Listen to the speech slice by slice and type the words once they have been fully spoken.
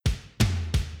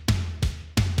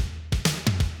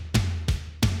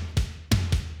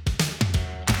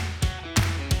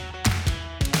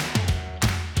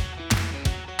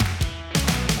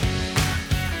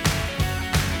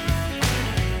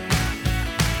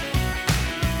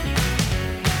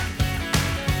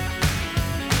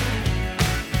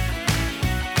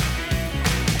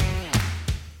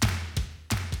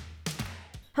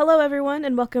Hello, everyone,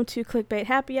 and welcome to Clickbait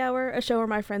Happy Hour, a show where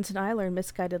my friends and I learn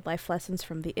misguided life lessons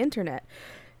from the internet.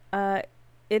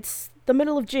 It's the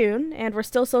middle of June, and we're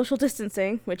still social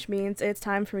distancing, which means it's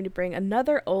time for me to bring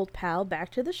another old pal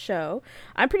back to the show.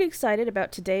 I'm pretty excited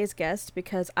about today's guest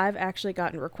because I've actually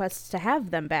gotten requests to have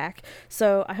them back,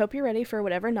 so I hope you're ready for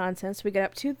whatever nonsense we get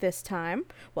up to this time.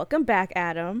 Welcome back,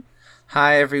 Adam.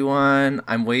 Hi, everyone.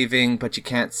 I'm waving, but you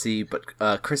can't see, but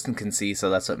Kristen can see, so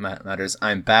that's what matters.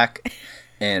 I'm back,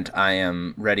 and I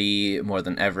am ready more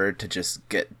than ever to just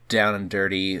get down and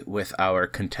dirty with our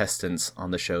contestants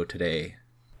on the show today.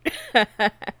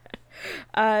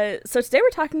 So today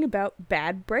we're talking about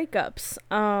bad breakups.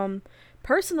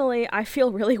 Personally, I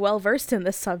feel really well versed in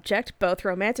this subject, both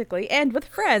romantically and with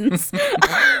friends.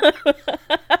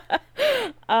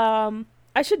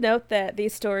 I should note that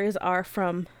these stories are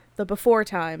from the before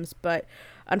times, but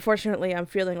unfortunately I'm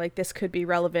feeling like this could be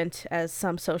relevant as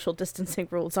some social distancing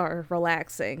rules are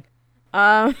relaxing.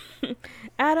 Adam,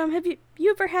 have you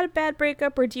ever had a bad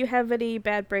breakup, or do you have any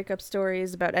bad breakup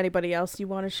stories about anybody else you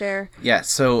want to share? Yeah,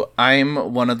 so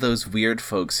I'm one of those weird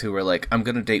folks who were like, I'm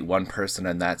gonna date one person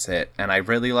and that's it, and I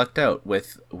really lucked out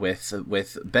with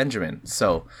Benjamin.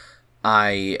 But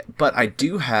I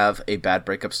do have a bad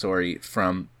breakup story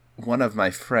from one of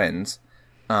my friends.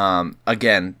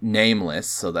 Again, nameless,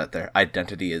 so that their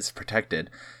identity is protected.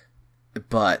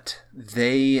 But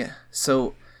they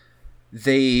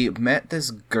met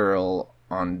this girl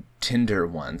on Tinder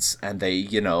once, and they,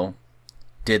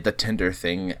 did the Tinder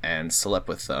thing and slept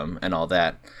with them and all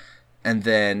that. And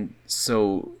then,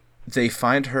 so they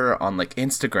find her on,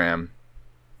 Instagram,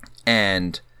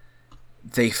 and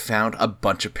they found a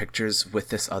bunch of pictures with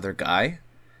this other guy,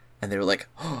 and they were like,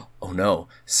 oh no.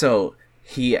 So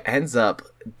he ends up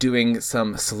doing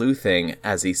some sleuthing,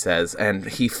 as he says, and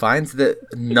he finds the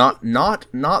not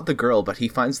the girl, but he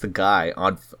finds the guy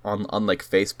on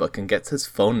Facebook and gets his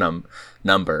phone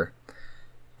number.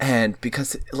 And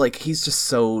because he's just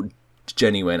so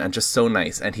genuine and just so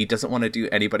nice, and he doesn't want to do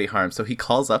anybody harm, so he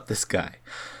calls up this guy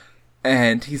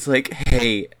and he's like,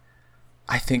 "Hey,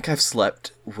 I think I've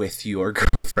slept with your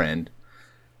girlfriend."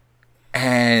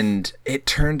 And it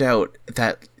turned out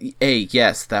that,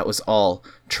 yes, that was all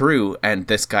true, and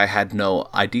this guy had no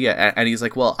idea. And he's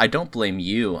like, well, I don't blame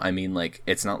you. I mean,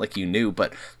 it's not like you knew,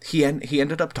 but he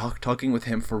ended up talking with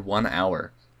him for 1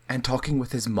 hour and talking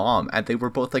with his mom. And they were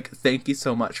both like, thank you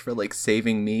so much for,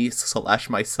 saving me /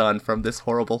 my son from this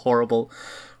horrible, horrible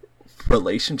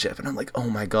relationship. And I'm like, oh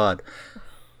my God.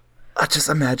 I just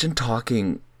imagine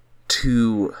talking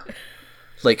to...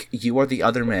 you are the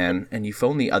other man, and you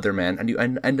phone the other man, and you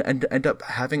end up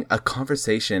having a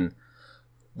conversation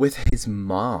with his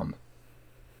mom.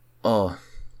 Oh.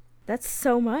 That's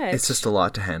so much. It's just a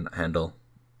lot to handle.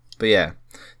 But yeah,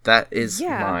 that is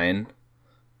mine.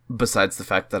 Besides the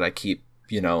fact that I keep,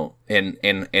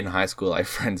 in high school, I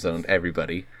friend-zoned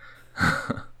everybody.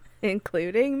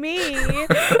 Including me.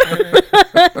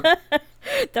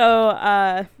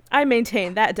 Though, I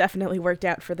maintain that definitely worked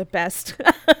out for the best.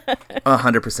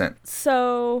 100%.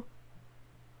 So,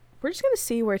 we're just going to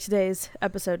see where today's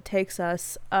episode takes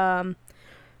us. The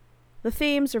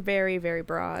themes are very, very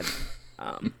broad.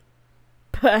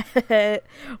 But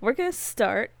we're going to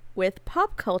start with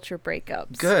pop culture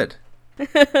breakups. Good.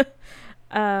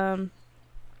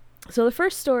 So the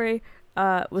first story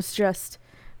was just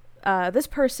this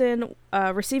person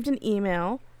received an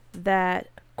email that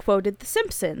quoted The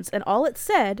Simpsons, and all it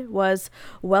said was,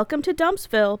 "Welcome to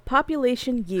Dumpsville,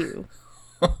 population U."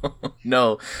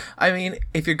 No, I mean,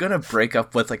 if you're gonna break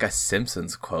up with a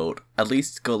Simpsons quote, at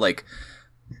least go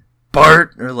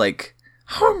Bart, or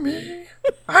 "Homie,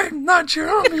 I'm not your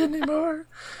homie anymore."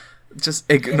 Just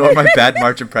ignore my bad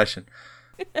March impression.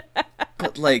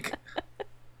 But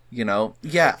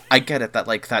yeah, I get it that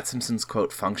that Simpsons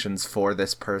quote functions for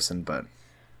this person, but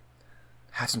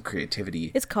have some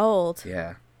creativity. It's cold.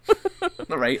 Yeah.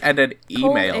 Right? And an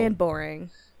email. Cold and boring.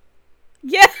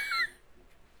 Yeah.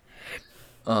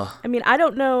 Ugh. I mean, I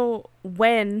don't know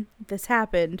when this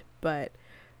happened, but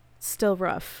still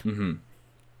rough.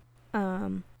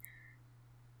 Mm-hmm.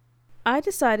 I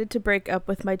decided to break up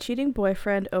with my cheating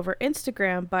boyfriend over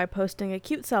Instagram by posting a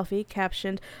cute selfie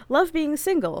captioned, "Love being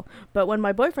single," but when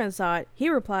my boyfriend saw it, he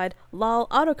replied, "Lol,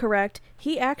 autocorrect,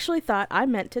 he actually thought I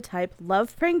meant to type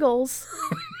love Pringles."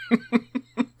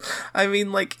 I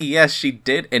mean, yes, she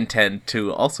did intend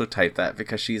to also type that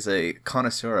because she's a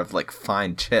connoisseur of,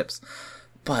 fine chips.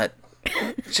 But,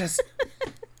 just...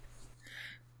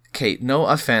 Okay, no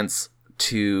offense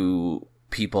to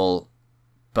people,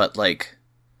 but,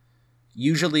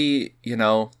 usually,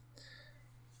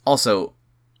 also,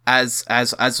 as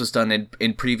was done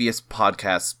in previous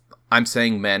podcasts, I'm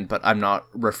saying men, but I'm not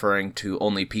referring to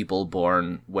only people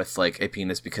born with, like, a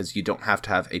penis, because you don't have to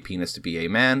have a penis to be a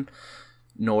man,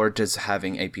 nor does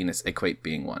having a penis equate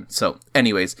being one. So,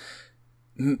 anyways,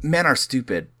 men are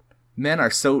stupid. Men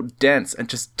are so dense and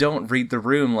just don't read the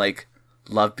room. Like,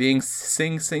 love being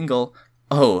single.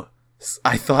 Oh,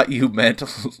 I thought you meant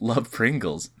love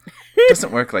Pringles.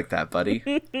 Doesn't work like that, buddy.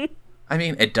 I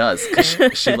mean, it does,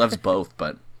 because she loves both,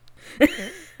 but...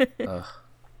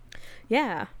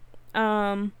 Yeah.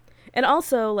 And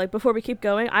also, like, before we keep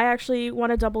going, I actually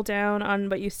want to double down on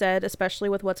what you said, especially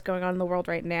with what's going on in the world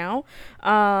right now.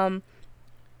 And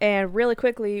really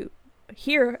quickly,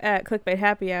 here at Clickbait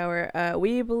Happy Hour,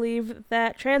 we believe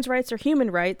that trans rights are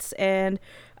human rights, and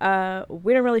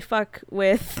we don't really fuck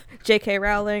with J.K.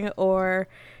 Rowling or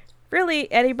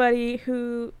really anybody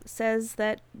who says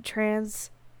that trans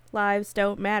lives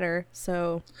don't matter.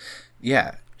 So,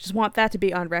 yeah. Just want that to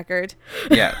be on record.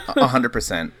 Yeah,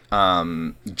 100%.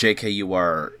 JK, you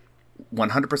are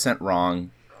 100%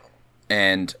 wrong.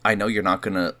 And I know you're not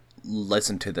going to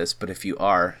listen to this, but if you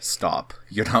are, stop.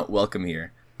 You're not welcome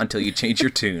here until you change your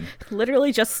tune.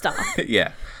 Literally just stop.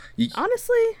 Yeah.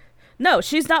 Honestly, no,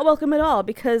 she's not welcome at all,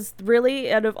 because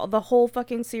really, out of the whole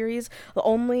fucking series, the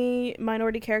only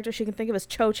minority character she can think of is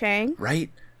Cho Chang.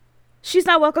 Right? She's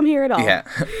not welcome here at all. Yeah.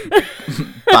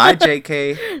 Bye,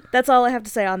 JK. That's all I have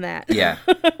to say on that. Yeah.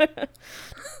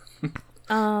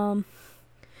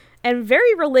 And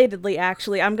very relatedly,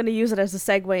 actually, I'm going to use it as a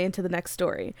segue into the next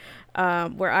story,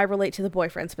 where I relate to the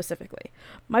boyfriend specifically.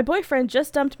 My boyfriend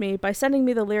just dumped me by sending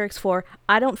me the lyrics for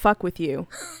I Don't Fuck With You.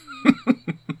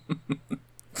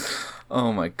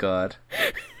 Oh my god.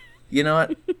 You know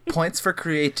what? Points for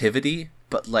creativity,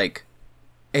 but, like,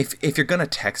 if you're going to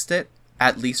text it,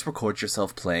 at least record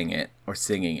yourself playing it or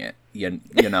singing it, you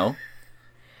know?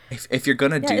 If you're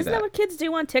going to do isn't that what kids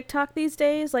do on TikTok these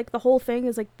days? Like, the whole thing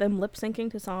is, like, them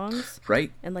lip-syncing to songs.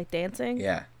 Right. And, like, dancing.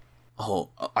 Yeah. Oh,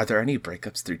 are there any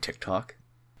breakups through TikTok?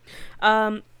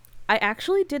 I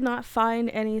actually did not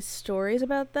find any stories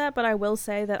about that, but I will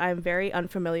say that I'm very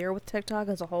unfamiliar with TikTok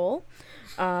as a whole.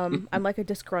 I'm like a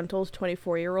disgruntled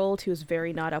 24-year-old who's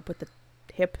very not up with the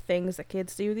hip things that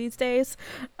kids do these days.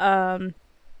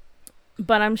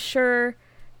 But I'm sure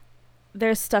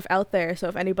there's stuff out there, so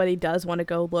if anybody does want to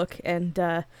go look and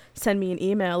send me an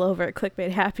email over at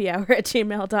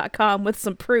clickbaithappyhour@gmail.com with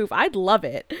some proof, I'd love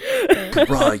it.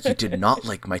 Bruh, you did not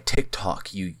like my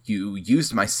TikTok. You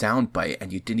used my soundbite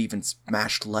and you didn't even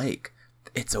smash like.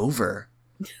 It's over.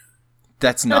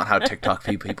 That's not how TikTok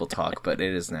people talk, but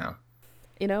it is now.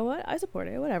 You know what? I support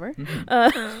it. Whatever.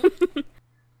 Mm-hmm.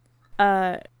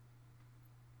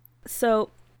 So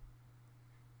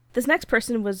this next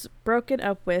person was broken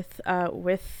up with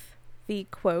the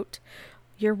quote,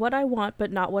 "You're what I want,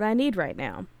 but not what I need right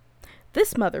now.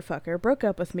 This motherfucker broke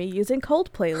up with me using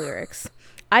Coldplay lyrics.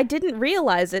 I didn't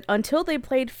realize it until they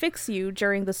played Fix You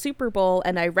during the Super Bowl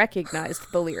and I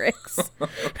recognized the lyrics."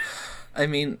 I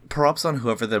mean, props on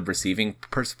whoever the receiving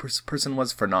person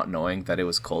was for not knowing that it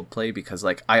was Coldplay, because,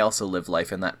 like, I also live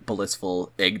life in that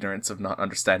blissful ignorance of not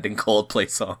understanding Coldplay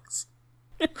songs.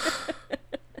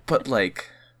 But, like...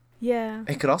 Yeah.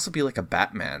 It could also be like a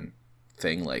Batman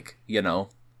thing, like, you know,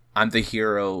 I'm the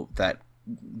hero that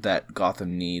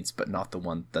Gotham needs, but not the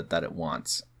one that it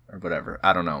wants, or whatever.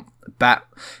 I don't know.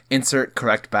 Insert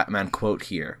correct Batman quote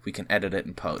here. We can edit it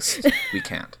in post. We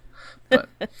can't. But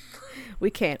we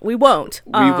can't. We won't.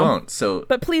 We won't. So,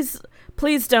 but please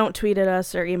don't tweet at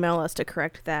us or email us to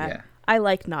correct that. Yeah. I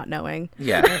like not knowing.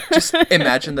 Yeah. Just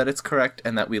imagine that it's correct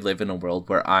and that we live in a world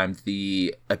where I'm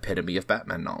the epitome of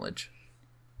Batman knowledge.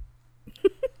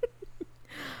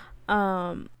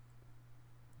 All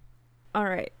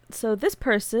right. So this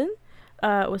person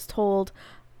was told,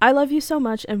 "I love you so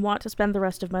much and want to spend the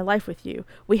rest of my life with you.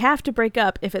 We have to break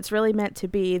up if it's really meant to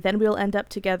be. Then we'll end up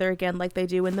together again like they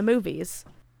do in the movies."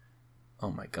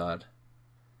 Oh my god.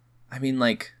 I mean,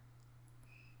 like,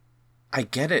 I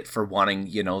get it for wanting,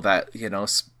 you know, that, you know,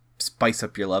 spice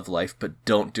up your love life, but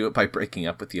don't do it by breaking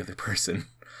up with the other person.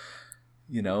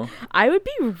 You know? I would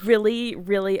be really,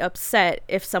 really upset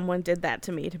if someone did that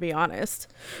to me, to be honest.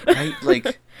 Right?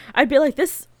 Like, I'd be like,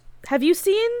 have you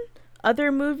seen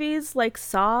other movies like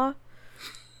Saw?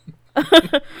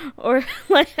 Or,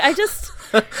 like, I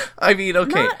mean,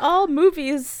 okay. Not all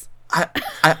movies.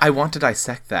 I want to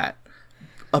dissect that.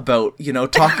 About, you know,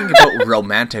 talking about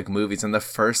romantic movies, and the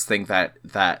first thing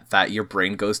that your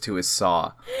brain goes to is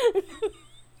Saw.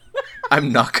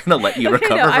 I'm not gonna let you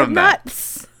recover from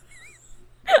that.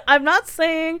 I'm not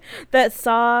saying that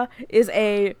Saw is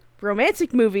a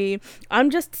romantic movie. I'm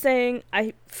just saying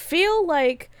I feel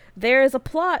like there is a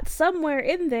plot somewhere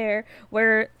in there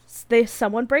where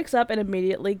someone breaks up and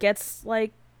immediately gets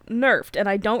like nerfed, and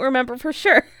I don't remember for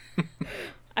sure.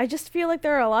 I just feel like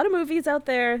there are a lot of movies out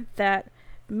there that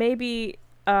maybe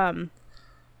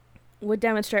would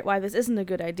demonstrate why this isn't a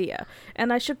good idea.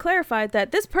 And I should clarify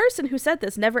that this person who said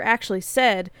this never actually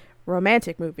said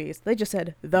romantic movies. They just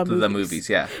said the movies. The movies,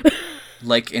 yeah.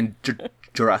 Like in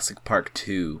Jurassic Park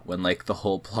 2, when like the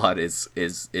whole plot is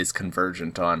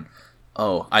convergent on,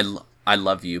 oh, I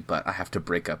love you, but I have to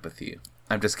break up with you.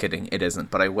 I'm just kidding, it isn't.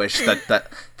 But I wish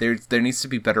that there needs to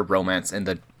be better romance in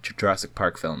the Jurassic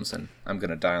Park films, and I'm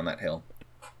gonna die on that hill.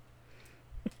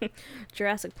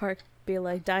 Jurassic Park be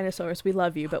like, dinosaurs, we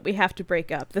love you, but we have to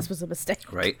break up. This was a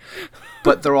mistake. Right?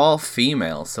 But they're all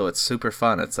female, so it's super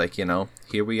fun. It's like, you know,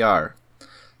 here we are.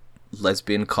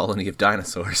 Lesbian colony of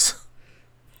dinosaurs.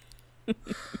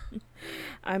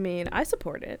 I mean, I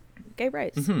support it. Gay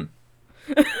rights.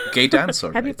 Mm-hmm. Gay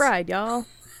dinosaur Happy rights. Pride, y'all.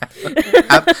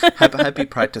 Happy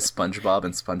Pride to SpongeBob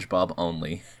and SpongeBob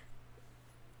only.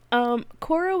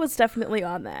 Cora was definitely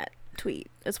on that tweet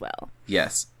as well.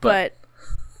 Yes, but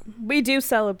we do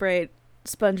celebrate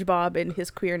SpongeBob in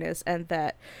his queerness, and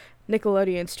that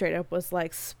Nickelodeon straight up was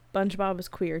like, SpongeBob is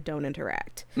queer, don't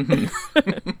interact.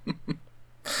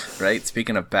 Right?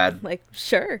 Speaking of bad, like,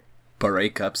 sure,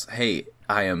 breakups. Hey,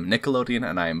 I am Nickelodeon,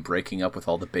 and I am breaking up with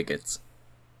all the bigots.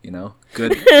 You know,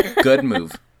 good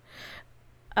move.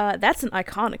 That's an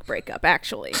iconic breakup,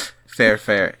 actually.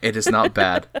 Fair. It is not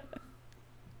bad.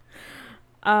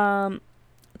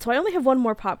 So I only have one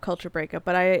more pop culture breakup,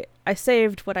 but I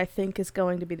saved what I think is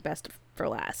going to be the best for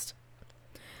last.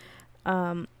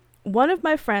 One of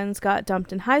my friends got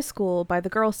dumped in high school by the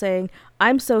girl saying,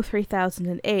 "I'm so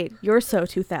 3008, you're so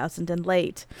 2000 and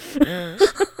late."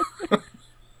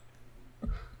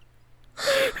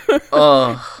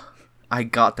 Oh, I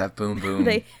got that boom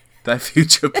boom. That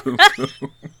future boom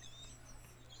boom.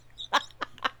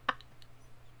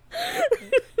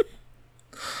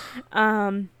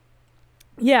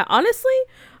 Yeah, honestly,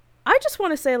 I just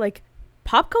want to say, like,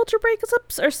 pop culture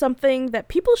breakups are something that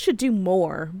people should do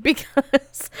more,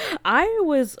 because I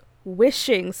was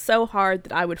wishing so hard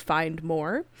that I would find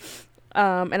more,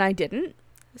 and I didn't.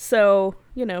 So,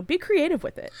 you know, be creative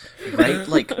with it. Right?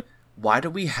 Like, why do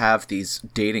we have these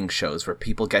dating shows where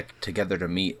people get together to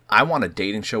meet? I want a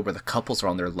dating show where the couples are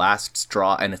on their last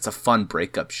straw and it's a fun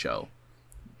breakup show.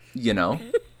 You know?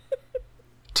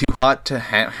 Too hot to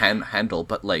handle,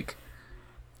 but like,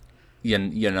 you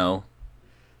know,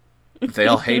 they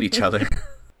all hate each other.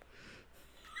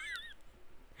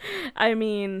 I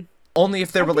mean, only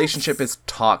if their relationship is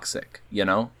toxic, you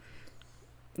know?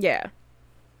 Yeah.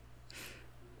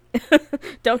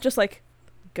 Don't just like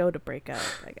go to break up,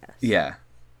 I guess. Yeah.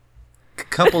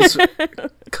 Couples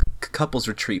couples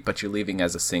retreat, but you're leaving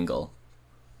as a single.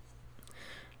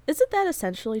 Isn't that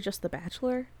essentially just The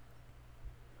Bachelor?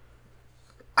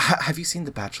 Have you seen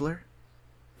The Bachelor?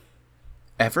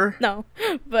 Ever? No,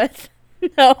 but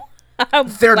no. I'm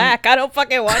black. I don't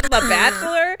fucking watch The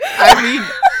Bachelor. I mean,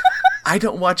 I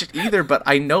don't watch it either, but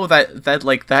I know that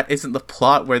like that isn't the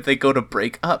plot where they go to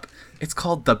break up. It's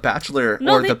called The Bachelor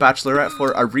The Bachelorette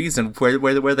for a reason,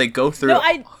 where they go through. No,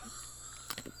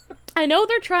 I know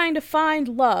they're trying to find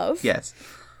love. Yes.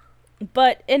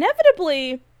 But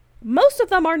inevitably, most of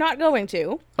them are not going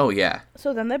to. Oh yeah.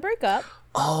 So then they break up.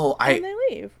 Oh, and they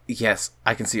leave. Yes,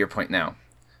 I can see your point now,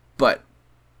 but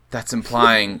that's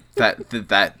implying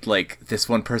that like this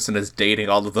one person is dating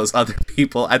all of those other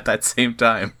people at that same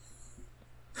time.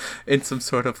 In some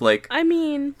sort of like, I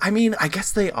mean, I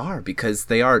guess they are, because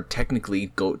they are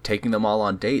technically taking them all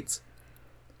on dates.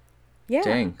 Yeah.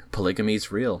 Dang,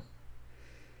 polygamy's real.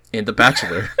 In The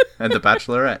Bachelor and The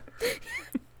Bachelorette.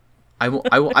 I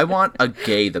want a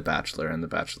gay The Bachelor and The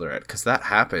Bachelorette, because that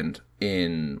happened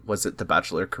in, was it The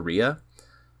Bachelor Korea?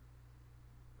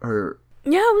 Or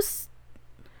yeah,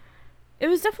 it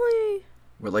was definitely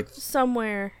like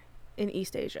somewhere in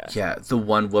East Asia. Yeah, the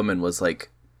one woman was like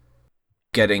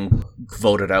getting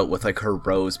voted out with like her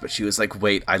rose, but she was like,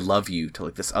 "Wait, I love you," to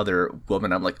like this other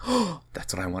woman. I'm like, "Oh,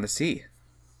 that's what I want to see."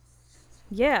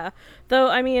 Yeah, though,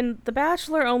 I mean, The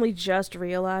Bachelor only just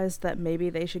realized that maybe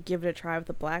they should give it a try with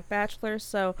the Black Bachelor,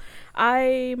 so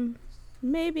I'm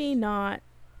maybe not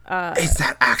is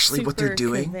that actually what they're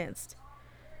doing? Convinced.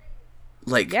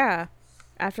 Like, yeah,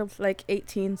 after like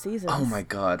 18 seasons. Oh my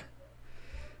god.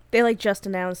 They like just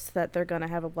announced that they're gonna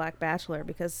have a Black Bachelor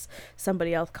because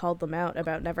somebody else called them out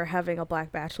about never having a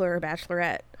Black Bachelor or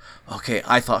Bachelorette. Okay,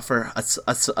 I thought for a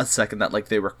second that like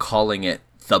they were calling it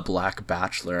The Black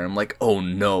Bachelor, and I'm like, oh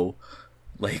no,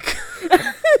 like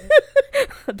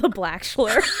The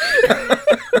Blackshler.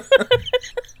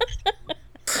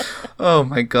 Oh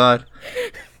my god.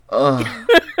 Oh.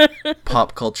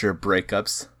 pop culture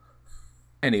breakups.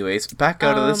 Anyways, back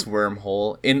out of this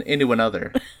wormhole into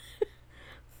another.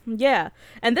 Yeah,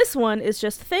 and this one is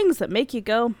just things that make you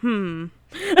go,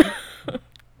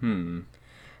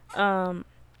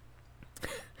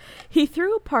 He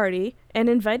threw a party and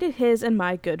invited his and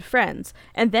my good friends,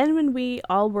 and then when we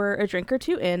all were a drink or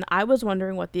two in, I was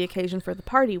wondering what the occasion for the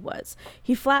party was.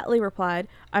 He flatly replied,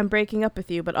 "I'm breaking up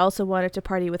with you, but also wanted to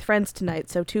party with friends tonight,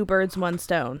 so 2 birds, 1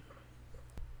 stone."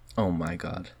 Oh my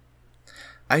god.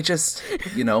 I just,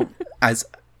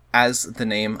 as the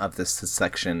name of this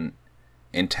section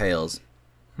entails,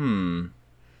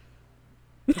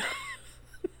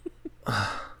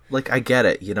 like, I get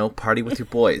it, party with your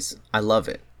boys. I love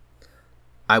it.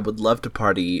 I would love to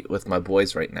party with my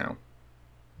boys right now.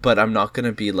 But I'm not going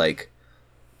to be like,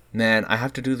 man, I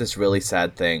have to do this really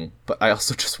sad thing, but I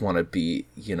also just want to be,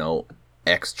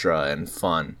 extra and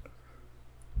fun.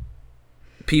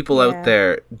 People out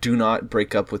there, do not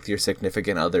break up with your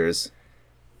significant others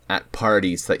at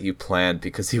parties that you planned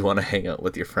because you want to hang out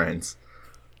with your friends.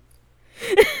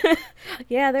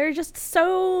 Yeah, there are just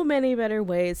so many better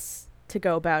ways to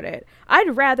go about it.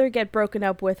 I'd rather get broken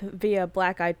up with via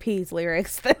Black Eyed Peas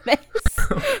lyrics than this.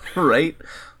 Right?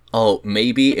 Oh,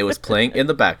 maybe it was playing in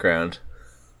the background.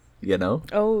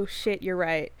 Oh, shit, you're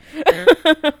right.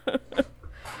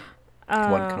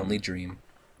 One can only dream.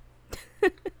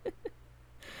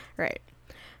 Right.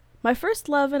 My first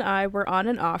love and I were on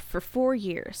and off for 4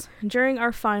 years. During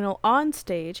our final on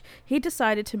stage, he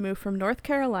decided to move from North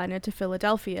Carolina to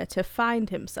Philadelphia to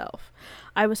find himself.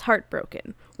 I was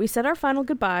heartbroken. We said our final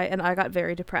goodbye and I got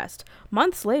very depressed.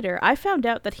 Months later, I found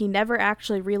out that he never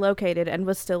actually relocated and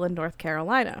was still in North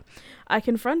Carolina. I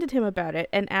confronted him about it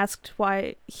and asked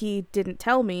why he didn't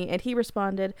tell me, and he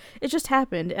responded, "It just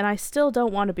happened and I still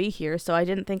don't want to be here, so I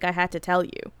didn't think I had to tell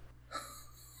you."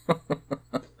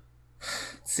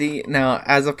 See, now,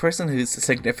 as a person whose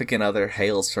significant other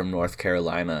hails from North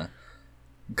Carolina,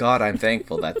 God, I'm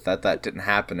thankful that didn't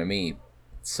happen to me.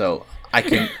 So,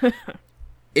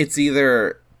 it's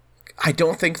either, I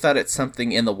don't think that it's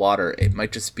something in the water. It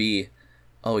might just be,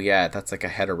 oh yeah, that's like a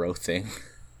hetero thing.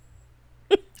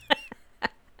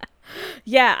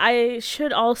 Yeah, I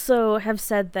should also have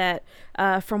said that,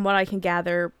 from what I can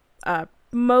gather,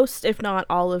 most, if not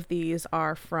all of these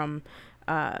are from,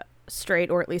 straight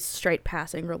or at least straight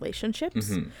passing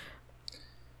relationships.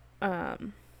 Yeah,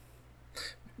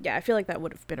 I feel like that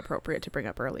would have been appropriate to bring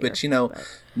up earlier. But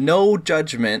no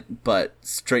judgment, but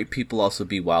straight people also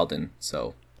be wildin',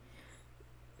 so.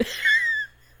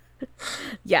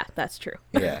 Yeah, that's true.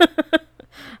 Yeah.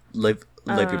 Live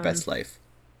your best life.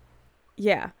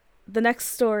 Yeah. The next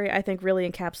story I think really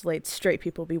encapsulates straight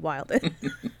people be wildin'.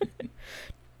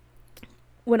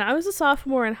 When I was a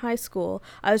sophomore in high school,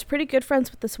 I was pretty good friends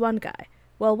with this one guy.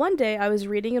 Well, one day I was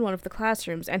reading in one of the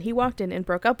classrooms and he walked in and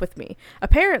broke up with me.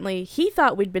 Apparently, he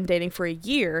thought we'd been dating for a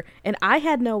year and I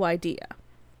had no idea.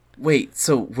 Wait,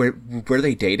 so were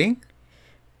they dating?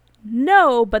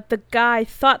 No, but the guy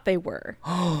thought they were.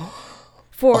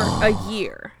 For a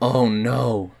year. Oh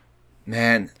no.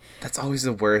 Man, that's always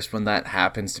the worst when that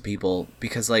happens to people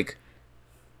because, like,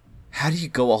 how do you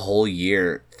go a whole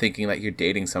year thinking that you're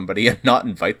dating somebody and not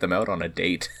invite them out on a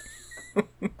date?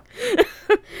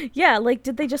 Yeah, like,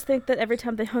 did they just think that every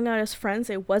time they hung out as friends,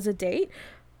 it was a date?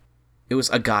 It was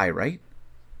a guy, right?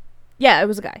 Yeah, it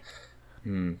was a guy.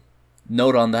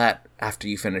 Note on that after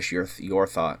you finish your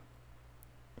thought.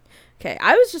 Okay,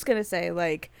 I was just gonna say,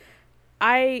 like,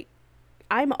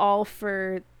 I'm all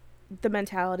for the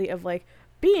mentality of, like,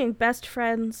 being best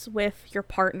friends with your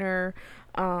partner.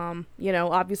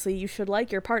 Obviously you should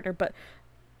like your partner, but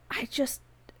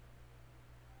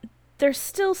there's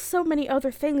still so many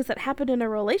other things that happen in a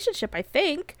relationship, I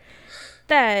think,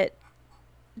 that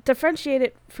differentiate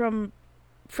it from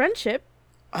friendship.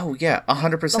 Oh yeah,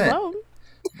 100%. Alone.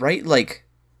 Right? Like,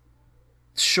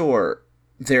 sure,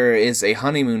 there is a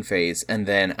honeymoon phase, and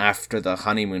then after the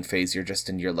honeymoon phase, you're just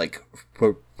in your, like,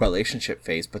 relationship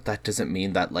phase, but that doesn't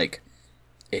mean that, like,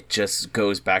 it just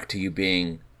goes back to you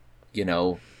being,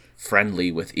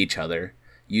 friendly with each other.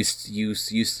 You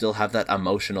still have that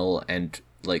emotional and,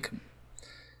 like,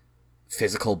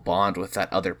 physical bond with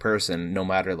that other person, no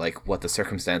matter, like, what the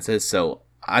circumstance is. So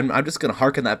I'm just gonna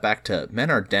harken that back to men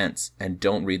are dense and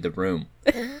don't read the room.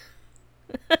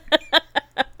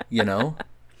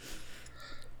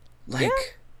 Like, yeah,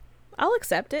 I'll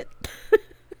accept it.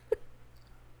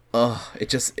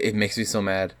 it makes me so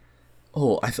mad.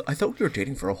 Oh, I thought we were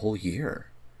dating for a whole year,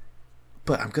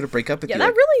 but I'm gonna break up with you. Yeah,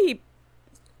 that really,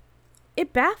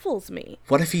 it baffles me.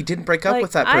 What if he didn't break up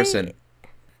with that person?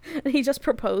 He just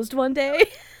proposed one day.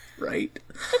 Right.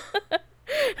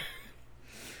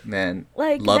 Man,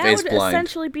 Like, love that is would blind.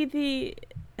 essentially be the...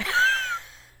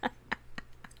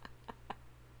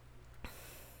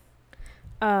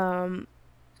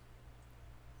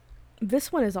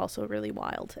 This one is also really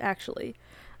wild, actually.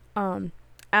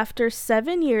 After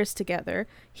 7 years together,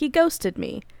 he ghosted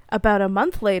me. About a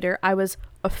month later, I was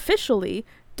officially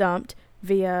dumped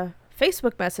via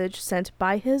Facebook message sent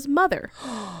by his mother.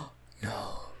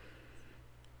 No.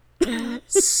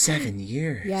 7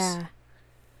 years. Yeah.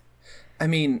 I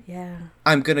mean, Yeah.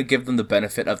 I'm gonna give them the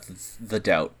benefit of the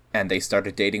doubt, and they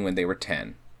started dating when they were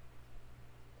 10.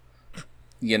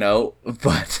 You know?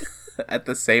 But at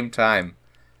the same time,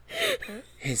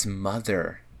 his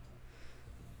mother.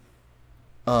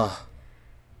 Ugh.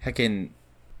 Heckin',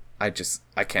 I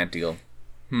can't deal.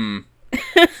 And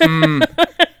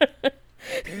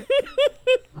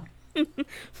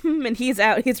he's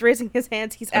out. He's raising his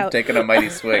hands. He's I'm out. taking a mighty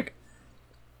swig.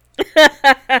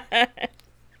 Okay.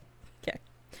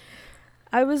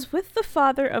 I was with the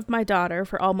father of my daughter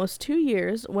for almost 2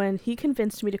 years when he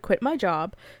convinced me to quit my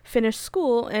job, finish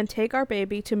school, and take our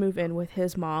baby to move in with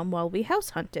his mom while we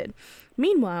house hunted.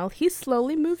 Meanwhile, he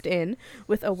slowly moved in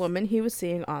with a woman he was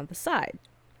seeing on the side.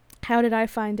 How did I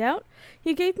find out?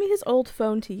 He gave me his old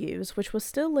phone to use, which was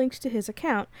still linked to his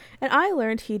account, and I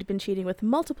learned he'd been cheating with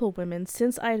multiple women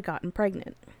since I had gotten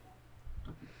pregnant.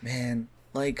 Man,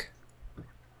 like,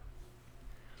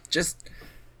 just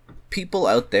people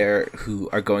out there who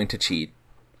are going to cheat,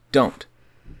 don't.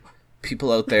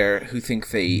 People out there who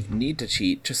think they need to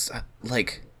cheat, just,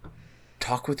 like,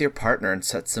 talk with your partner and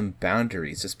set some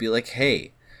boundaries. Just be like,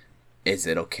 hey, is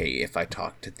it okay if I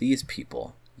talk to these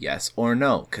people? Yes or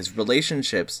no? Because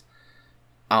relationships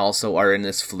also are in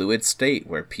this fluid state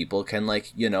where people can,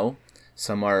 like, you know,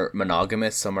 some are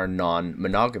monogamous, some are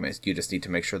non-monogamous. You just need to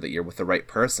make sure that you're with the right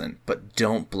person, but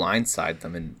don't blindside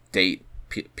them and date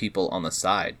people on the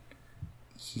side.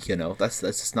 You know, that's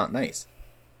just not nice.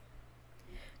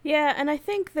 Yeah, and I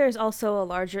think there's also a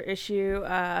larger issue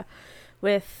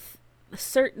with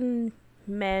certain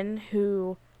men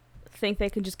who think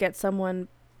they can just get someone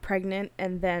pregnant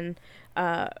and then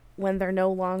when they're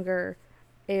no longer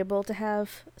able to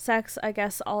have sex, I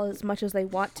guess, all as much as they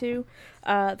want to,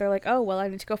 they're like, oh, well, I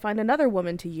need to go find another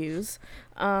woman to use.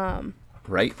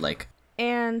 Right? Like...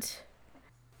 And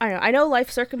I know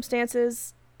life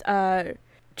circumstances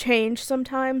change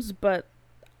sometimes, but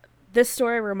this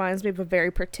story reminds me of a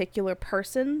very particular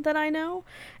person that I know,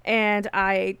 and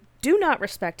I do not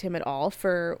respect him at all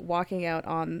for walking out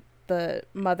on the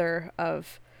mother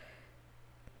of...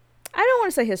 I don't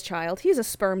want to say his child. He's a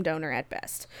sperm donor at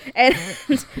best. And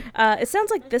it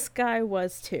sounds like this guy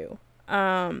was too.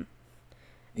 And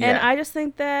I just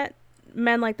think that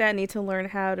men like that need to learn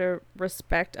how to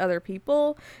respect other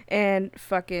people and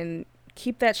fucking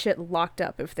keep that shit locked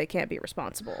up if they can't be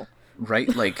responsible.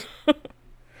 Right? Like,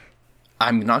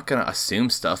 I'm not going to assume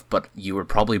stuff, but you were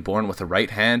probably born with a right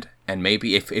hand, and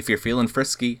maybe if you're feeling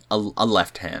frisky, a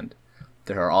left hand.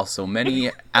 There are also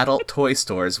many adult toy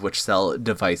stores which sell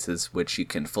devices which you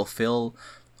can fulfill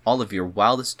all of your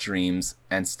wildest dreams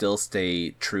and still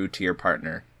stay true to your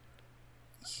partner.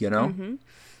 You know? Mm-hmm.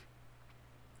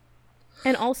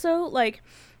 And also, like,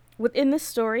 within this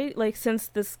story, like, since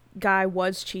this guy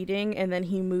was cheating and then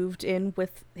he moved in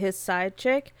with his side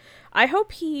chick, I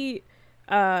hope he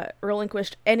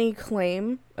relinquished any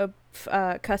claim of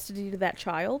custody to that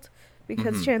child,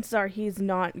 because chances are he's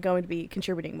not going to be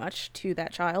contributing much to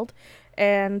that child.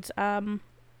 And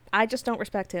I just don't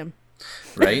respect him.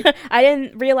 Right? I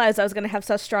didn't realize I was going to have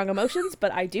such strong emotions,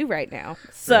 but I do right now.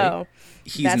 So right?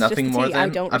 He's that's nothing just the more tea. I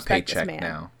than don't a respect this paycheck man.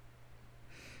 now.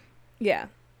 Yeah.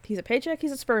 He's a paycheck,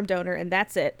 he's a sperm donor, and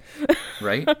that's it.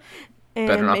 Right? And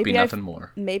Better not maybe be nothing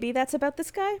more. Maybe that's about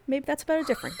this guy. Maybe that's about a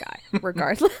different guy.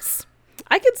 Regardless.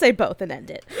 I could say both and end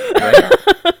it.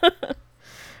 Right?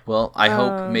 Well, I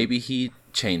hope maybe he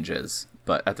changes,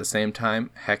 but at the same time,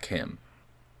 heck him.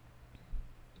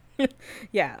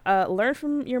 Yeah, learn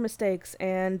from your mistakes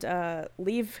and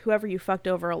leave whoever you fucked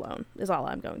over alone, is all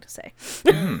I'm going to say.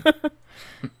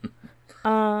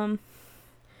 In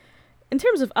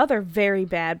terms of other very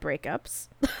bad breakups,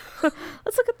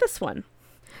 let's look at this one.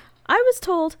 I was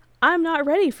told I'm not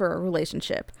ready for a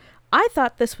relationship. I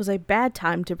thought this was a bad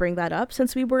time to bring that up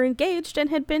since we were engaged and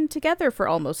had been together for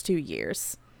almost 2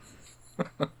 years.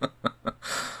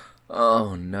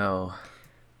 Oh no.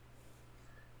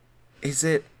 Is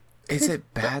it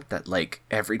bad that, like,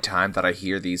 every time that I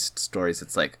hear these stories,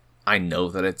 it's like, I know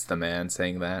that it's the man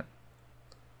saying that?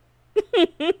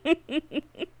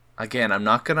 Again, I'm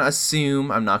not gonna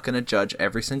assume, I'm not gonna judge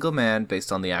every single man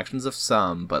based on the actions of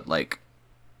some, but, like,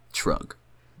 shrug.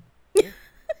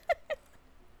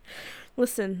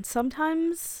 Listen,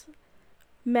 sometimes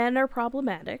men are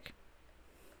problematic.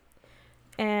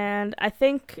 And I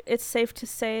think it's safe to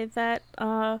say that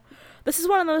this is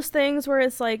one of those things where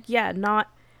it's like, yeah,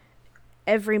 not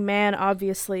every man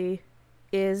obviously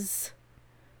is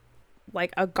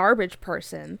like a garbage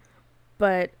person,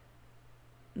 but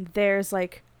there's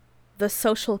like the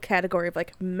social category of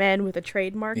like men with a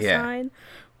trademark sign,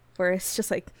 where it's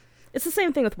just like, it's the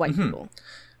same thing with white people.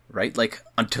 Right? Like,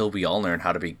 until we all learn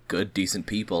how to be good, decent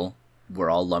people, we're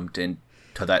all lumped in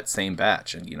to that same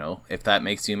batch. And, you know, if that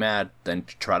makes you mad, then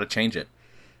try to change it.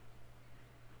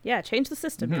 Yeah, change the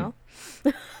system, y'all.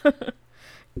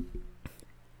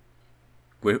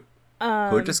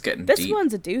 We're just getting this deep.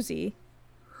 one's a doozy.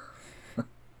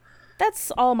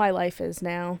 That's all my life is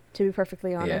now, to be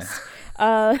perfectly honest.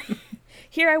 Yeah.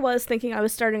 Here I was thinking I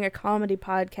was starting a comedy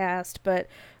podcast, but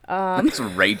It's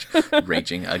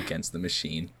raging against the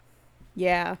machine.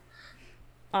 Yeah.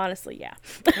 Honestly, yeah.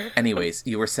 Anyways,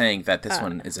 you were saying that this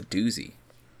one is a doozy.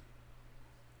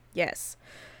 Yes.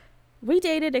 We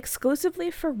dated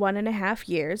exclusively for 1.5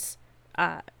 years.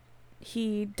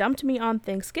 He dumped me on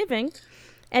Thanksgiving,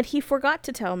 and he forgot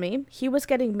to tell me he was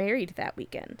getting married that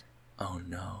weekend. Oh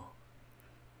no.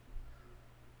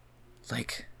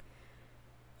 Like,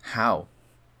 how?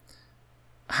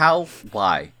 How?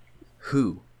 Why?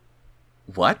 Who?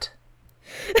 What?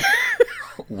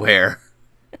 Where?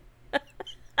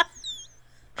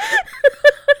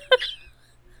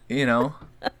 You know,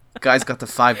 guy's got the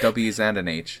 5 W's and an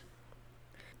H.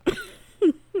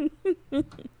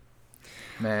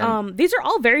 Man. These are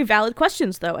all very valid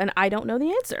questions, though, and I don't know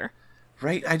the answer.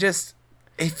 Right? I just,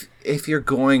 if you're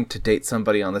going to date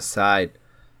somebody on the side,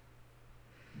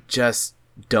 just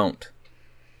don't.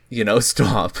 You know,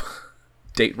 stop.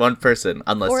 Date one person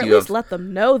unless or at you least have, let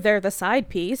them know they're the side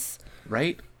piece.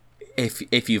 right?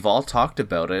 If you've all talked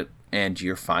about it and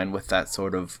you're fine with that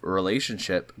sort of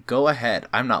relationship, go ahead.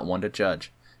 I'm not one to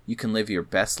judge. You can live your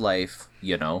best life,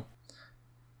 you know,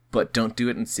 but don't do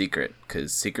it in secret,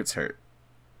 because secrets hurt.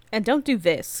 And don't do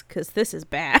this, because this is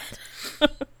bad.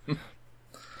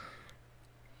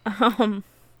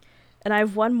 And I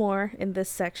have one more in this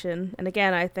section, and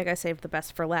again, I think I saved the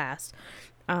best for last.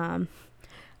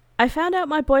 I found out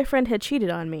my boyfriend had cheated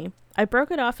on me. I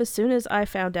broke it off as soon as I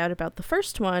found out about the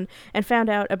first one, and found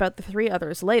out about the 3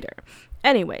 others later.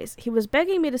 Anyways, he was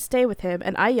begging me to stay with him,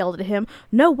 and I yelled at him,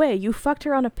 "No way, you fucked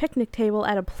her on a picnic table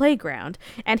at a playground."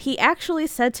 And he actually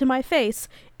said to my face,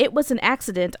 "It was an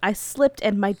accident, I slipped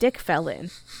and my dick fell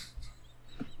in."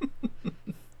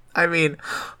 I mean,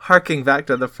 harking back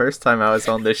to the first time I was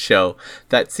on this show,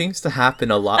 that seems to happen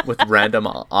a lot with random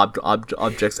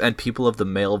objects and people of the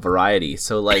male variety.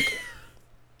 So, like,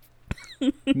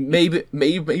 maybe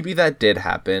that did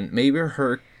happen. Maybe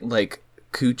her, like,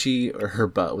 coochie or her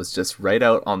butt was just right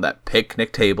out on that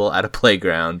picnic table at a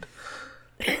playground.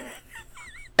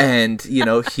 And, you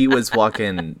know, he was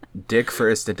walking dick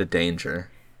first into danger.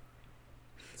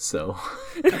 So...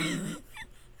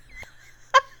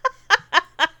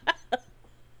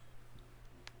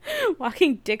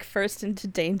 Walking dick first into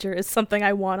danger is something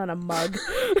I want on a mug.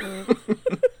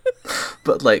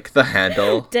 But, like, the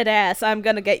handle. Dead ass, I'm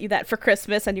gonna get you that for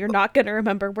Christmas, and you're not gonna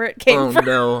remember where it came from.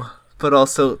 Oh, no. But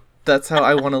also, that's how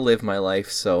I want to live my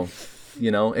life, so,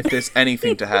 you know, if there's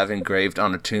anything to have engraved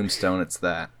on a tombstone, it's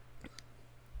that.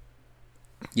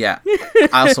 Yeah.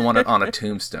 I also want it on a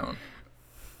tombstone.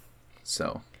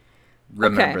 So,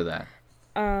 remember that.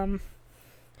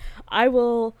 I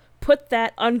will put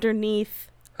that underneath.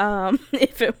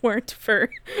 If it weren't for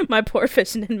my poor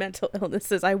vision and mental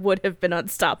illnesses, I would have been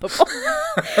unstoppable.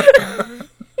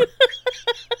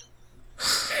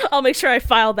 I'll make sure I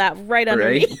file that right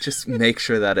underneath. Right? Just make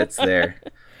sure that it's there.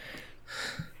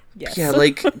 Yes. Yeah,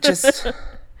 like, just...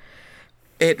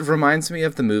 It reminds me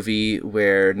of the movie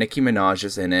where Nicki Minaj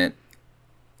is in it,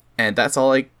 and that's all,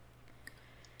 like...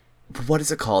 What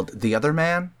is it called? The Other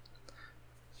Man?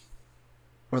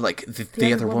 Or, like,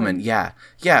 the other woman. Yeah.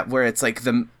 Yeah, where it's, like,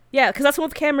 the... Yeah, because that's the one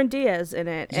with Cameron Diaz in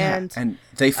it. Yeah, and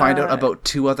they find out about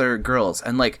 2 other girls.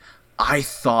 And, like, I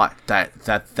thought that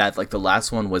like, the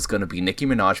last one was going to be Nicki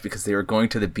Minaj because they were going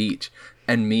to the beach.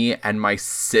 And me and my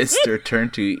sister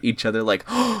turned to each other like,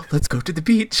 "Oh, let's go to the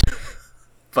beach."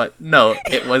 But no,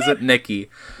 it wasn't Nicki.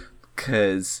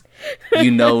 Because,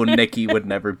 you know, Nicki would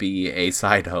never be a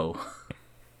side hoe.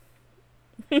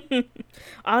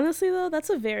 Honestly, though, that's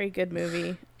a very good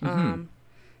movie.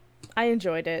 I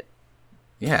enjoyed it.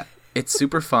 Yeah, it's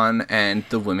super fun, and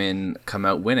the women come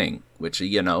out winning, which,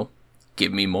 you know,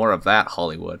 give me more of that,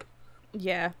 Hollywood.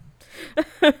 Yeah.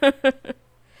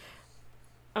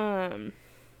 And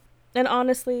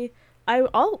honestly, I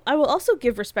will also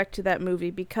give respect to that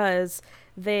movie because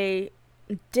they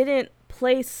didn't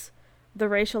place the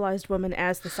racialized woman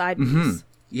as the side piece.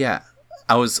 Yeah.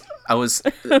 I was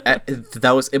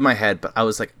that was in my head, but I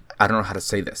was like, I don't know how to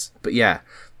say this. But yeah,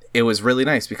 it was really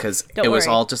nice because Don't it was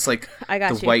worry. all just like I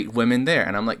got the you. white women there.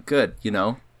 And I'm like, good, you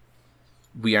know?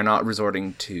 We are not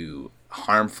resorting to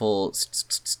harmful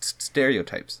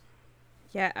stereotypes.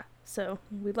 Yeah. So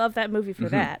we love that movie for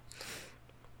that.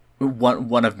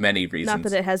 One of many reasons. Not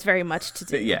that it has very much to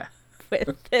do Yeah.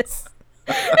 with this.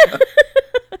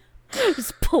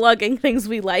 Just plugging things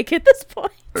we like at this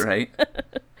point. Right?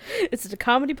 It's a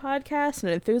comedy podcast, an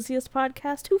enthusiast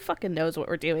podcast. Who fucking knows what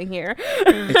we're doing here?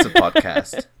 It's a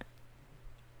podcast.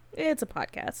 It's a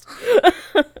podcast.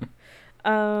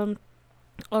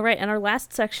 All right, and our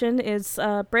last section is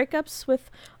breakups with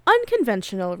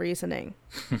unconventional reasoning.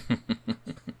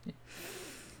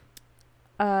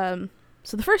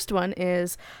 So the first one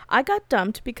is, I got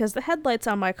dumped because the headlights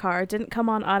on my car didn't come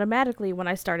on automatically when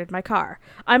I started my car.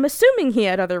 I'm assuming he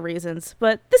had other reasons,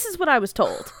 but this is what I was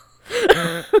told.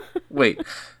 Wait,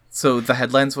 so the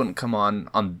headlines wouldn't come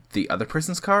on the other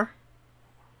person's car?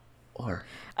 Or?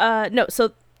 No,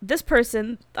 so this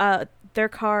person, their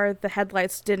car, the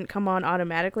headlights didn't come on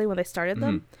automatically when they started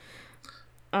them.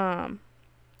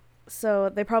 So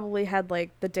they probably had,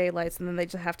 like, the daylights, and then they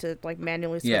just have to, like,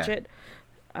 manually switch it.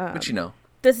 But you know.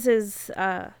 This is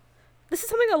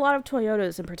something a lot of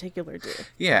Toyotas in particular do.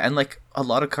 Yeah, and like a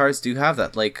lot of cars do have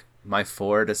that. Like my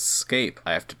Ford Escape,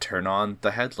 I have to turn on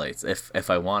the headlights if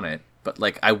I want it. But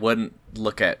like I wouldn't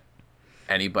look at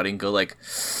anybody and go like,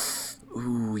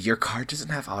 "Ooh, your car doesn't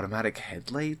have automatic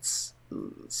headlights."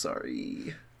 Ooh,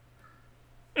 sorry.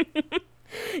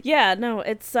 Yeah, no,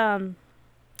 it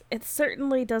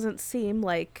certainly doesn't seem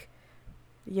like,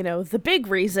 you know, the big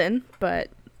reason,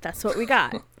 but that's what we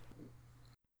got.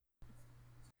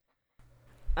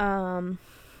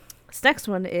 This next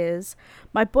one is,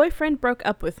 my boyfriend broke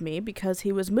up with me because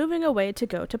he was moving away to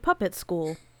go to puppet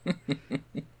school.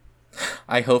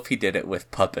 I hope he did it with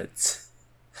puppets.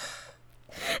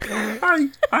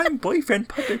 I'm boyfriend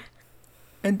puppet,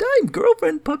 and I'm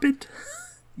girlfriend puppet.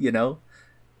 You know,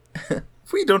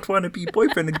 we don't want to be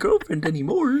boyfriend and girlfriend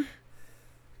anymore.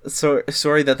 So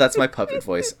sorry that's my puppet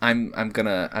voice.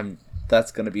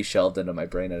 That's gonna be shelved into my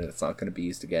brain and it's not gonna be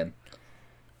used again.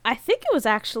 I think it was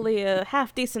actually a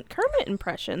half-decent Kermit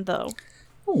impression, though.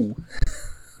 Oh,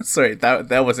 sorry,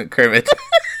 that wasn't Kermit.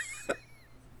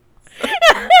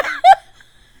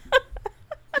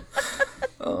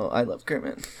 Oh, I love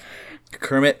Kermit.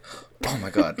 Kermit, oh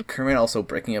my god, Kermit also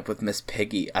breaking up with Miss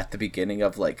Piggy at the beginning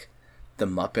of like the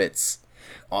Muppets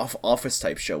office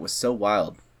type show was so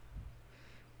wild.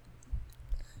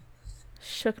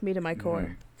 Shook me to my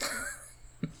core.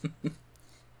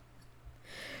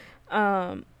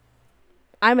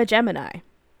 I'm a Gemini.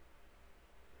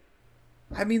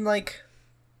 I mean, like,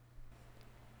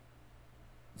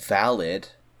 valid,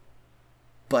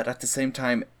 but at the same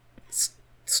time,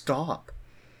 stop.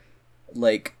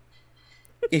 Like,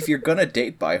 if you're gonna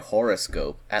date by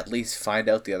horoscope, at least find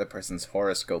out the other person's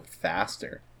horoscope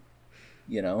faster.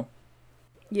 You know?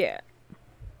 Yeah.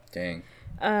 Dang.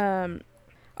 Are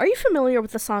you familiar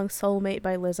with the song Soulmate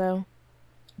by Lizzo?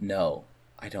 No,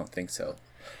 I don't think so.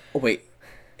 Oh, wait.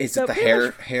 Is So it the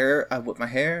pretty hair? I whip my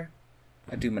hair?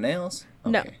 I do my nails?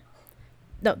 Okay.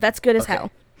 No, that's good as Okay.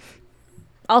 hell.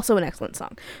 Also an excellent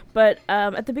song. But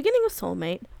at the beginning of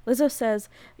Soulmate, Lizzo says,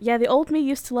 yeah, the old me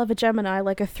used to love a Gemini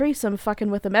like a threesome fucking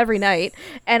with him every night.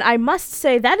 And I must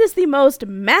say, that is the most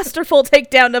masterful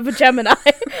takedown of a Gemini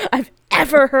I've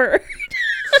ever heard.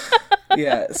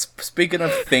 Yeah, speaking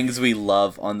of things we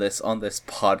love on this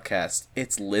podcast,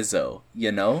 it's Lizzo,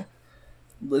 you know?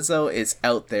 Lizzo is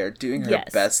out there doing her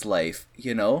best life,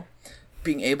 you know?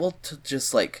 Being able to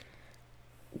just, like,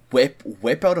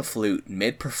 whip out a flute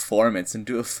mid-performance and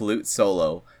do a flute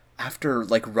solo after,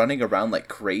 like, running around like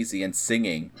crazy and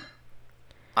singing.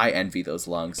 I envy those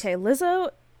lungs. Okay,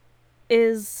 Lizzo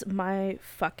is my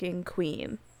fucking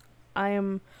queen. I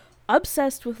am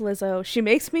obsessed with Lizzo. She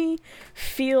makes me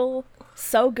feel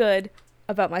so good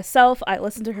about myself. I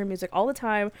listen to her music all the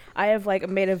time. I have, like,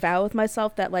 made a vow with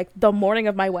myself that, like, the morning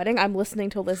of my wedding, I'm listening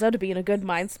to Lizzo to be in a good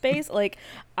mind space. Like,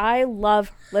 I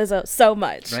love Lizzo so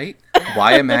much. Right?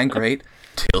 Why a man great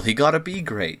till he gotta be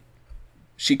great?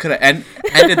 She could have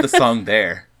ended the song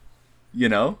there. You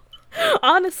know?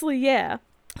 Honestly, yeah.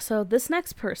 So this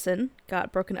next person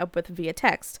got broken up with via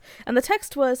text. And the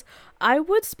text was, I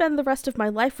would spend the rest of my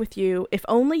life with you if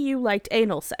only you liked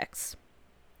anal sex.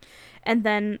 And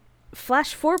then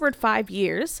flash forward 5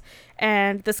 years,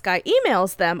 and this guy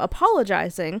emails them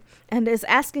apologizing and is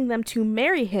asking them to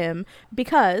marry him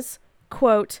because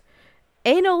quote,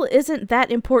 "Anal isn't that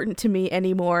important to me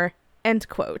anymore," end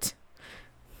quote.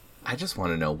 I just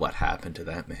want to know what happened to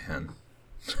that man.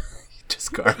 He just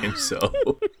scarred him so.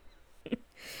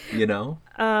 You know?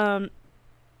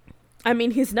 I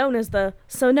mean, he's known as the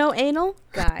 "so no anal"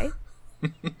 guy.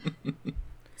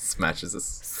 Smashes us.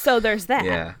 So there's that.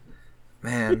 Yeah.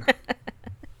 Man.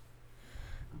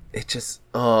 It just,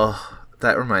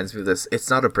 that reminds me of this. It's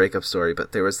not a breakup story,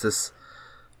 but there was this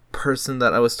person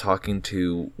that I was talking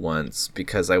to once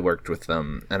because I worked with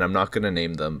them, and I'm not going to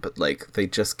name them, but like they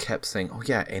just kept saying, "Oh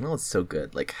yeah, anal is so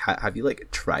good. Like, have you like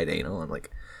tried anal?" I'm like,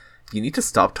 you need to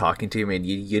stop talking to me, and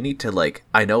you need to like,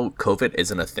 I know COVID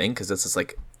isn't a thing because this is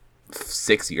like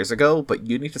 6 years ago, but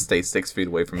you need to stay 6 feet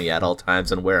away from me at all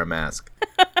times and wear a mask.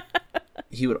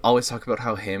 He would always talk about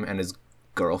how him and his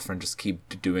girlfriend just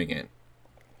keep doing it.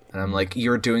 And I'm like,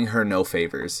 you're doing her no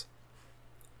favors.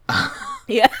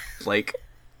 Yeah. Like,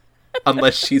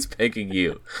 unless she's picking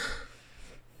you.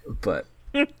 But,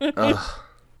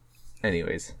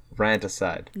 anyways, rant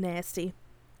aside. Nasty.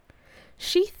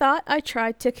 She thought I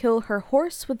tried to kill her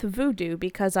horse with voodoo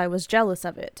because I was jealous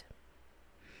of it.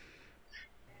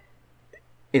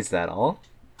 Is that all?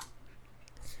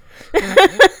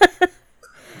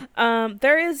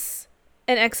 There is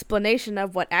an explanation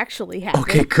of what actually happened.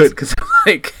 Okay, good, because I'm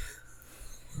like...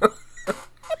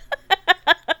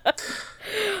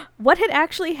 What had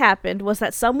actually happened was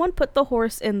that someone put the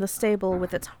horse in the stable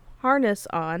with its harness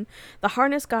on. The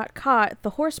harness got caught,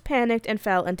 the horse panicked and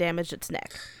fell and damaged its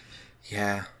neck.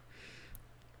 Yeah.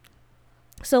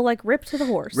 So, like, rip to the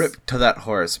horse. Rip to that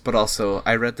horse, but also,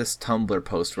 I read this Tumblr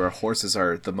post where horses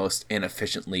are the most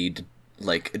inefficiently,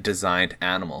 designed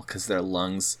animal, because their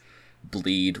lungs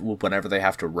bleed whenever they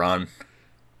have to run.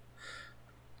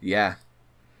 Yeah.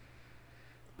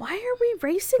 Why are we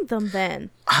racing them, then?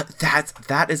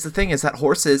 That is the thing, is that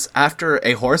horses, after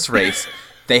a horse race,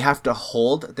 they have to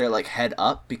hold their, head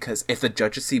up, because if the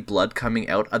judges see blood coming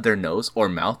out of their nose or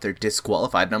mouth, they're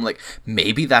disqualified. And I'm like,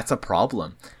 maybe that's a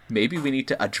problem. Maybe we need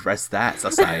to address that,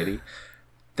 society.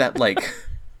 That, We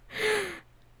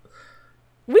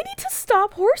need to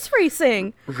stop horse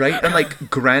racing. Right? And,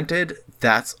 granted,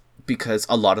 that's because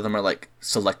a lot of them are,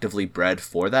 selectively bred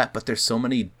for that, but there's so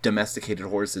many domesticated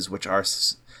horses which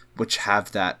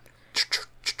have that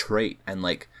trait. And,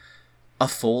 a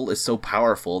foal is so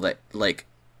powerful that,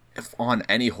 if on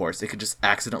any horse, it could just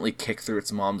accidentally kick through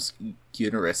its mom's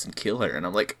uterus and kill her. And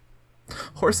I'm like,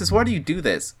 horses, why do you do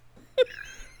this?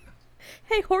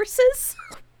 Hey, horses?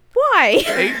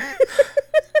 Why?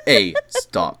 A,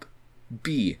 stop.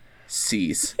 B,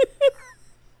 cease.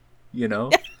 You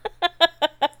know?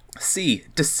 C,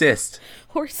 desist.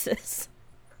 Horses.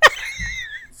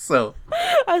 So.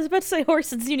 I was about to say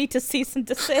horses, you need to cease and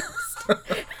desist.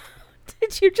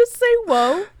 Did you just say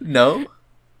whoa? No.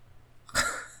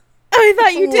 I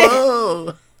thought you did.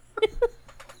 Whoa.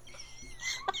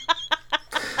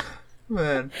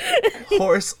 Man.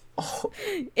 Horse.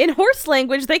 In horse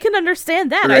language, they can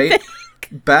understand that, Right? I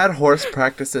think. Bad horse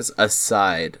practices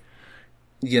aside,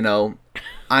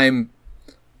 I'm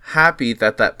happy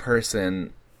that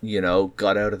person,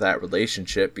 got out of that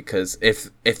relationship, because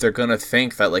if they're gonna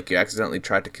think that, you accidentally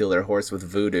tried to kill their horse with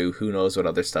voodoo, who knows what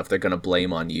other stuff they're gonna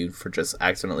blame on you for just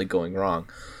accidentally going wrong.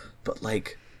 But,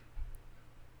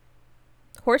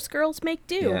 Horse girls make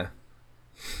do. yeah.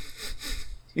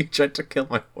 You tried to kill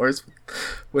my horse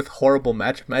with horrible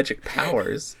magic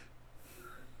powers.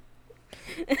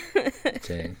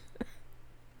 Dang.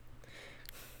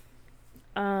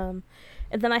 And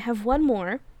then I have one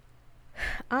more.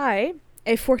 I,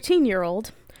 a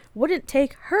 14-year-old, wouldn't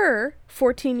take her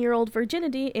 14-year-old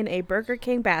virginity in a Burger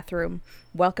King bathroom.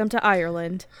 Welcome to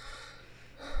Ireland.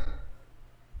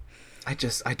 I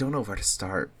don't know where to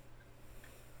start.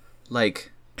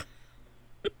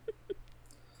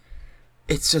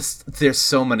 It's just, there's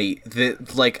so many,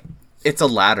 it's a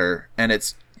ladder,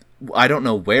 and I don't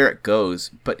know where it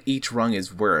goes, but each rung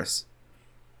is worse.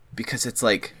 Because it's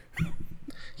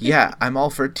yeah, I'm all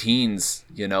for teens,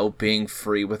 being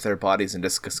free with their bodies and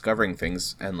just discovering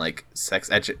things, and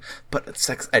but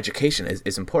sex education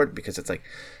is important, because it's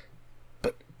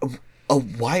but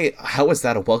why, how is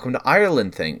that a welcome to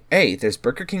Ireland thing? A, there's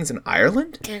Burger Kings in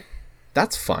Ireland?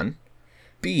 That's fun.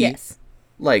 B, Yes.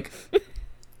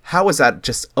 how is that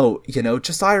just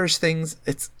Irish things?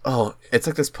 It's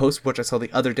like this post which I saw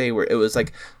the other day where it was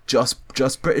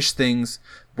just British things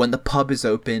when the pub is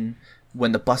open,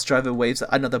 when the bus driver waves at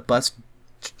another bus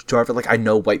driver. I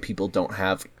know white people don't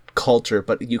have culture,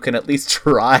 but you can at least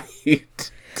try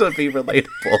to be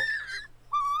relatable.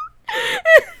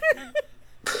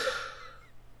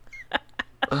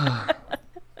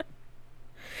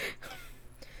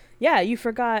 Yeah, you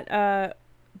forgot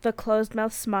the closed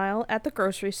mouth smile at the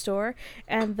grocery store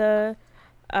and the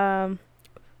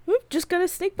 "Oop, just gonna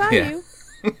sneak by Yeah. you."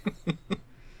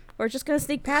 Or just gonna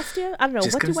sneak past you. I don't know.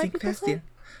 Just What gonna do white sneak people past say? you.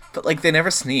 But like they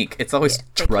never sneak. It's always Yeah,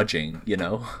 thank you. trudging, you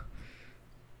know?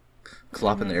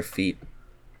 Clopping their feet.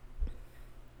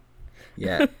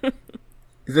 Yeah.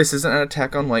 This isn't an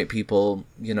attack on white people,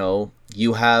 you know.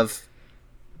 You have,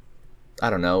 I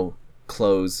don't know,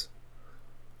 clothes,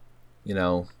 you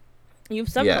know. You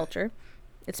have Yeah. subculture.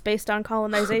 It's based on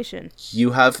colonization.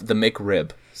 You have the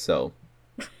McRib, so.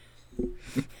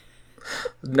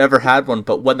 Never had one,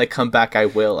 but when they come back, I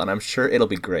will, and I'm sure it'll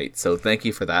be great. So thank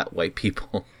you for that, white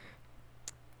people.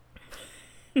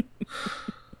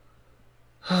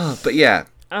 But yeah,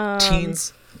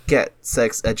 teens get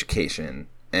sex education,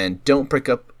 and don't break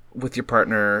up with your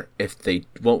partner if they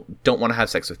don't want to have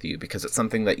sex with you, because it's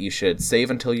something that you should save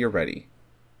until you're ready.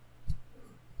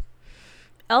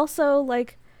 Also,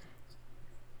 like,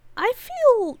 I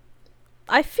feel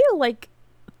like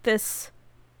this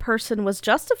person was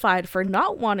justified for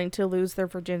not wanting to lose their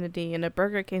virginity in a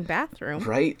Burger King bathroom.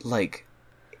 Right? Like,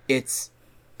 it's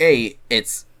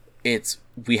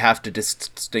we have to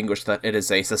distinguish that it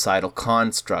is a societal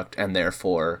construct, and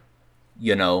therefore,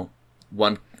 you know,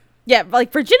 one. Yeah,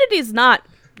 like virginity is not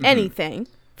anything.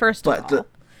 First of But all,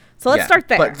 so let's start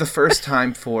there. But the first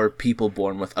time for people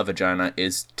born with a vagina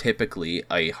is typically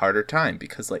a harder time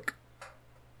because, like,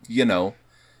 you know,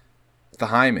 the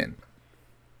hymen.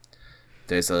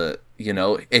 There's a, you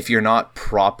know, if you're not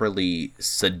properly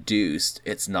seduced,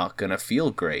 it's not gonna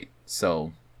feel great.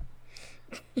 So,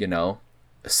 you know,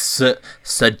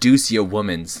 seduce your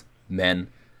womans, men.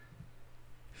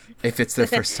 If it's their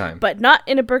first time. But not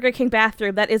in a Burger King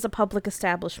bathroom. That is a public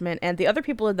establishment, and the other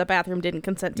people in the bathroom didn't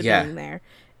consent to being there.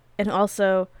 And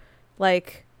also,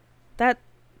 like, that,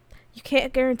 you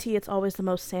can't guarantee it's always the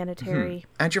most sanitary.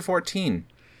 And you're 14.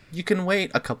 You can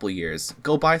wait a couple years.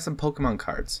 Go buy some Pokemon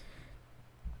cards.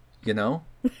 You know?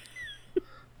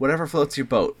 Whatever floats your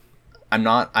boat. I'm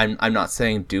not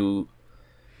saying do,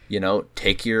 you know,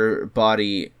 take your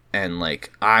body and,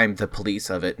 like, I'm the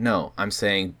police of it. No, I'm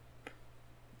saying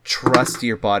trust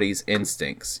your body's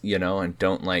instincts, you know, and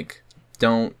don't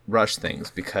rush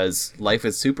things, because life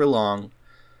is super long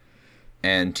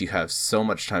and you have so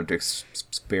much time to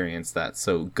experience that.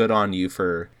 So good on you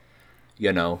for,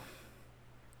 you know,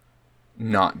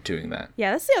 not doing that.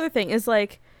 Yeah, that's the other thing is,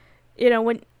 like, you know,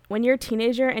 when you're a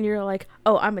teenager and you're like,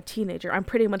 oh, I'm a teenager, I'm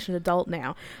pretty much an adult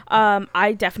now.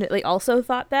 I definitely also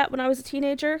thought that when I was a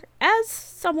teenager. As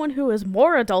someone who is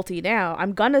more adulty now,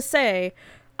 I'm gonna say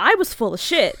I was full of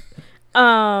shit.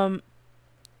 There's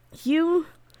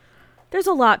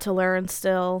a lot to learn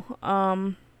still.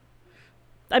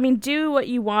 I mean, do what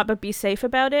you want, but be safe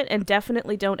about it, and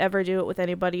definitely don't ever do it with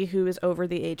anybody who is over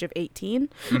the age of 18.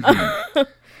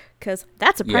 Because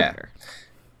that's a predator. Yeah.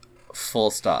 Full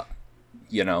stop.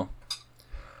 You know?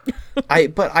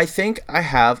 But I think I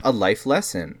have a life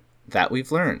lesson that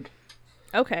we've learned.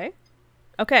 Okay,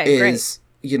 Is, great.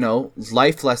 you know,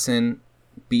 life lesson,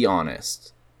 be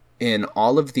honest. In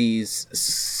all of these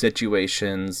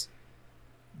situations,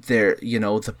 there, you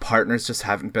know, the partners just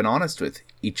haven't been honest with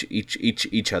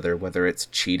each other, whether it's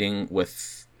cheating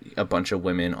with a bunch of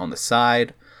women on the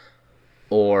side,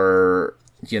 or,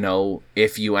 you know,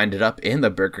 if you ended up in the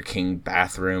Burger King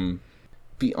bathroom.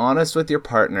 Be honest with your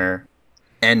partner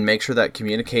and make sure that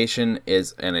communication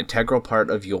is an integral part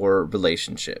of your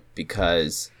relationship,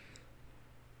 because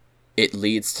it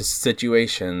leads to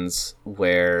situations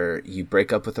where you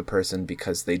break up with a person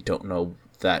because they don't know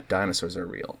that dinosaurs are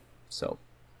real. So,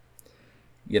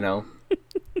 you know?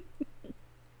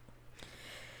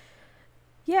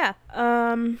 Yeah.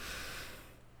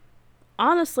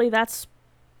 Honestly, that's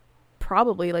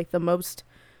probably, like, the most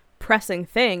pressing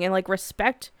thing. And, like,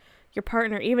 respect your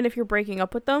partner, even if you're breaking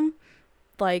up with them.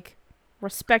 Like,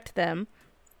 respect them.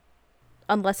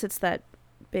 Unless it's that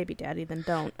baby daddy, then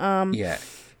don't. Yeah.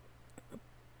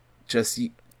 Just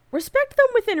respect them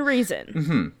within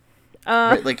reason.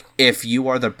 right, like, if you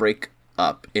are the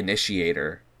break-up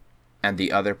initiator and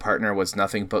the other partner was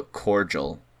nothing but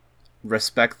cordial,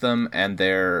 respect them and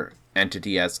their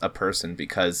entity as a person,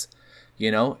 because,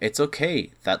 you know, it's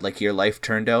okay that, like, your life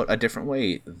turned out a different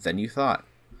way than you thought.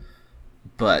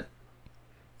 But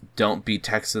don't be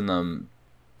texting them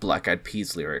Black Eyed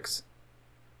Peas lyrics.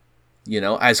 You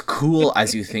know, as cool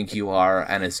as you think you are,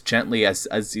 and as gently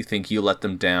as you think you let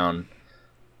them down,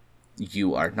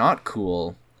 you are not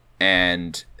cool,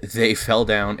 and they fell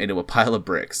down into a pile of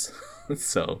bricks.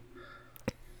 So.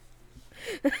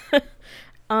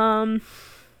 And,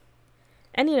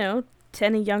 you know, to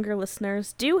any younger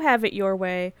listeners, do have it your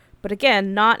way. But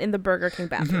again, not in the Burger King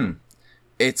bathroom.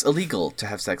 It's illegal to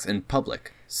have sex in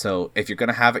public. So if you're going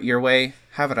to have it your way,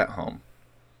 have it at home.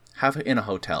 Have it in a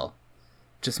hotel.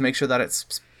 Just make sure that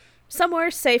it's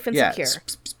somewhere safe and secure.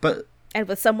 But and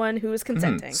with someone who is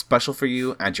consenting. Special for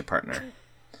you and your partner.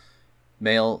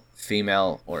 Male,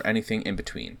 female, or anything in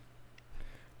between.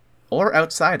 Or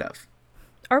outside of.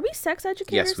 Are we sex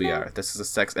educators? Yes, we now? are. This is a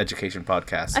sex education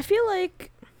podcast. I feel like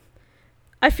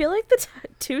the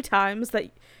 2 times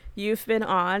that you've been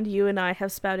on, you and I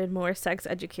have spouted more sex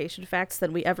education facts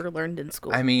than we ever learned in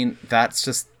school. I mean, that's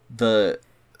just the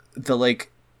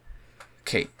like,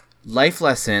 okay, life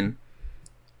lesson,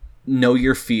 know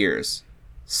your fears.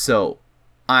 So,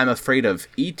 I'm afraid of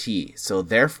E.T., so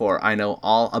therefore I know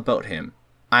all about him.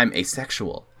 I'm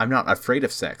asexual. I'm not afraid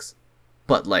of sex.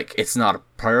 But, like, it's not a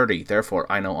priority, therefore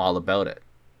I know all about it.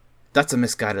 That's a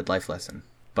misguided life lesson.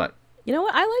 But you know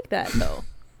what? I like that, though.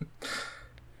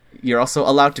 You're also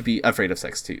allowed to be afraid of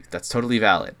sex, too. That's totally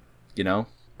valid. You know?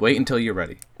 Wait until you're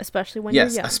ready. Especially when you're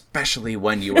young. Yes, especially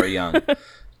when you are young.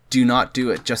 Do not do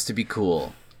it just to be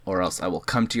cool, or else I will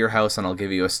come to your house and I'll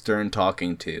give you a stern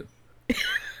talking to.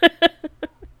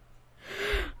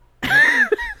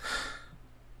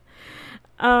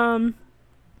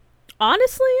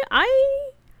 Honestly,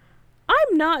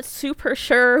 I'm not super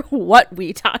sure what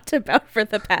we talked about for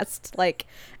the past, like,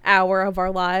 hour of our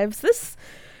lives. This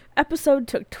episode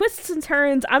took twists and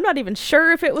turns. I'm not even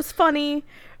sure if it was funny,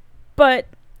 but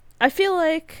I feel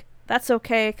like that's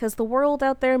okay, because the world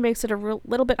out there makes it a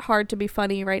little bit hard to be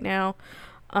funny right now.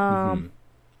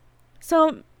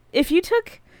 So, if you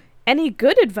took any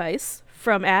good advice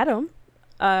from Adam,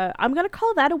 I'm gonna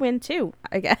call that a win too,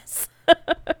 I guess.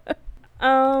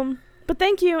 But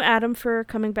thank you, Adam, for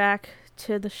coming back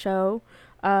to the show.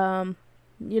 You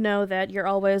know that you're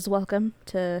always welcome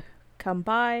to come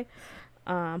by.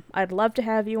 I'd love to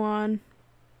have you on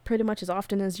pretty much as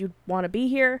often as you want to be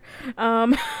here.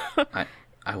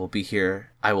 I will be here.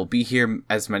 I will be here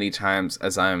as many times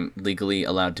as I'm legally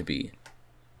allowed to be.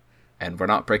 And we're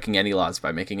not breaking any laws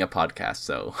by making a podcast,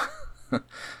 so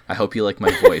I hope you like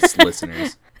my voice,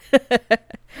 listeners.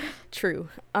 True.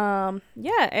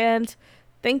 Yeah, and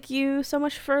thank you so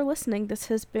much for listening. This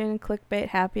has been Clickbait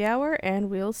Happy Hour, and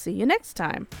we'll see you next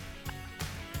time.